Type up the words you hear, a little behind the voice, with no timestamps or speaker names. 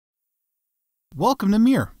Welcome to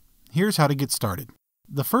Muir. Here's how to get started.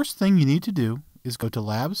 The first thing you need to do is go to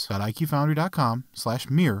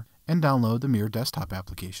labs.iqfoundry.com/Muir and download the Muir desktop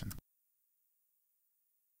application.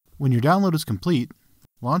 When your download is complete,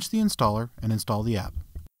 launch the installer and install the app.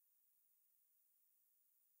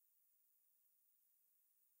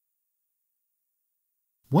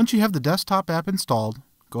 Once you have the desktop app installed,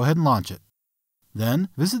 go ahead and launch it. Then,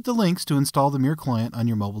 visit the links to install the Muir client on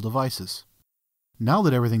your mobile devices. Now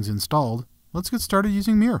that everything's installed, let's get started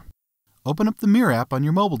using Muir. Open up the Muir app on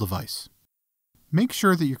your mobile device. Make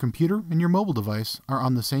sure that your computer and your mobile device are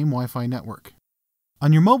on the same Wi-Fi network.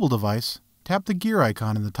 On your mobile device, tap the gear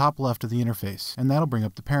icon in the top left of the interface, and that'll bring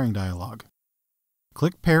up the pairing dialog.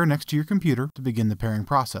 Click Pair next to your computer to begin the pairing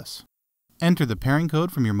process. Enter the pairing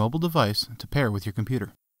code from your mobile device to pair with your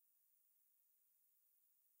computer.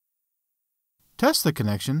 Test the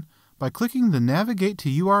connection by clicking the Navigate to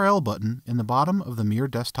URL button in the bottom of the Muir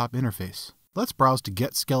desktop interface. Let's browse to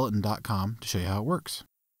getskeleton.com to show you how it works.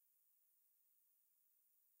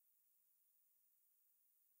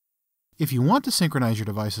 If you want to synchronize your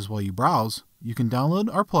devices while you browse, you can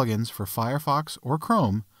download our plugins for Firefox or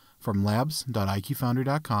Chrome from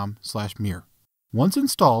labs.iqfoundry.com/Muir. Once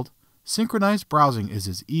installed, synchronized browsing is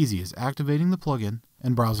as easy as activating the plugin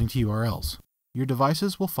and browsing to URLs. Your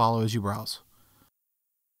devices will follow as you browse.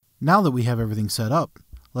 Now that we have everything set up,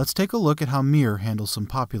 let's take a look at how Muir handles some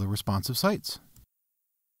popular responsive sites.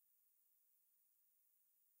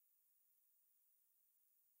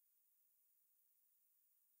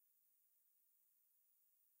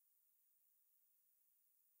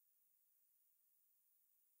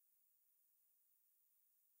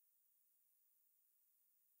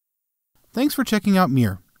 Thanks for checking out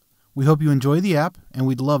Muir. We hope you enjoy the app, and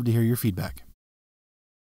we'd love to hear your feedback.